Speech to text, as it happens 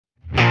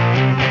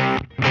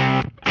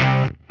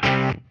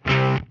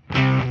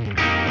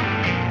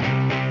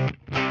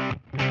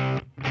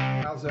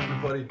How's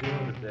everybody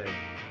doing today?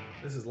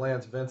 This is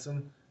Lance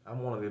Vinson.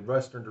 I'm one of the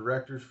Western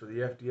Directors for the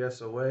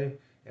FDSOA,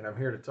 and I'm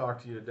here to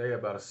talk to you today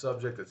about a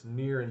subject that's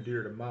near and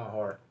dear to my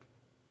heart: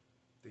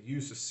 the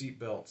use of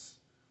seatbelts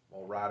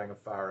while riding a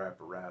fire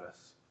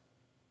apparatus.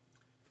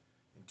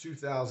 In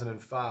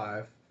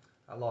 2005,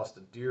 I lost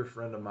a dear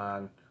friend of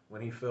mine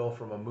when he fell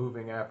from a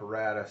moving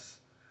apparatus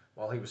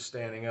while he was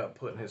standing up,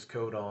 putting his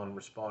coat on,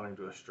 responding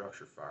to a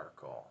structure fire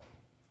call.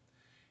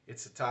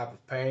 It's a type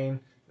of pain,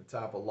 the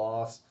type of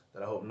loss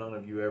that I hope none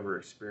of you ever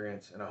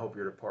experience, and I hope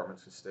your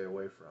departments can stay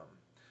away from.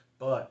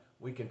 But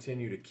we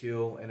continue to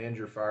kill and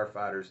injure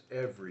firefighters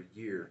every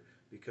year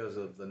because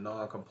of the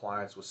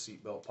non-compliance with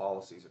seatbelt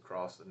policies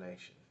across the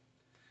nation.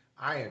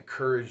 I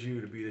encourage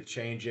you to be the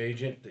change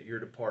agent that your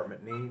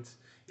department needs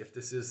if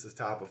this is the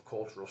type of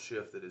cultural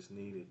shift that is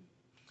needed.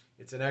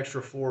 It's an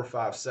extra 4 or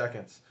 5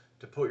 seconds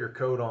to put your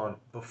coat on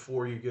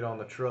before you get on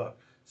the truck,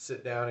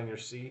 sit down in your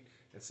seat,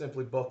 and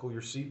simply buckle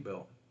your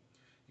seatbelt.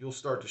 You'll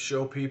start to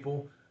show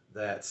people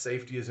that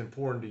safety is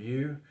important to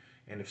you,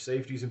 and if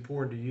safety is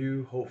important to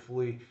you,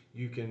 hopefully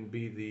you can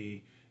be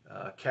the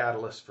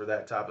catalyst for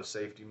that type of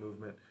safety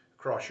movement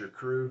across your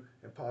crew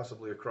and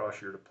possibly across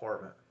your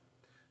department.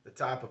 The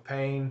type of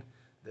pain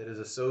that is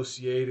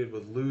associated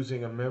with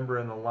losing a member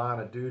in the line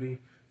of duty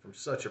from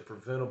such a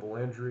preventable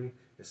injury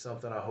is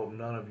something I hope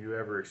none of you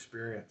ever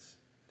experience.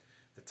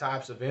 The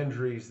types of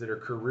injuries that are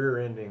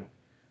career-ending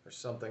are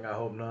something I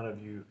hope none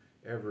of you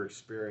ever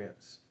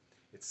experience.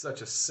 It's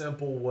such a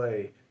simple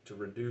way to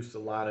reduce the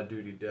line of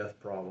duty death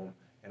problem,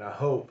 and I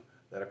hope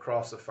that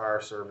across the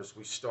fire service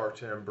we start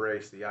to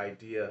embrace the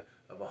idea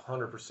of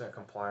 100%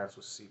 compliance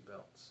with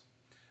seatbelts.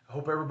 I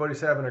hope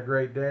everybody's having a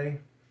great day,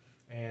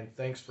 and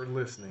thanks for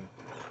listening.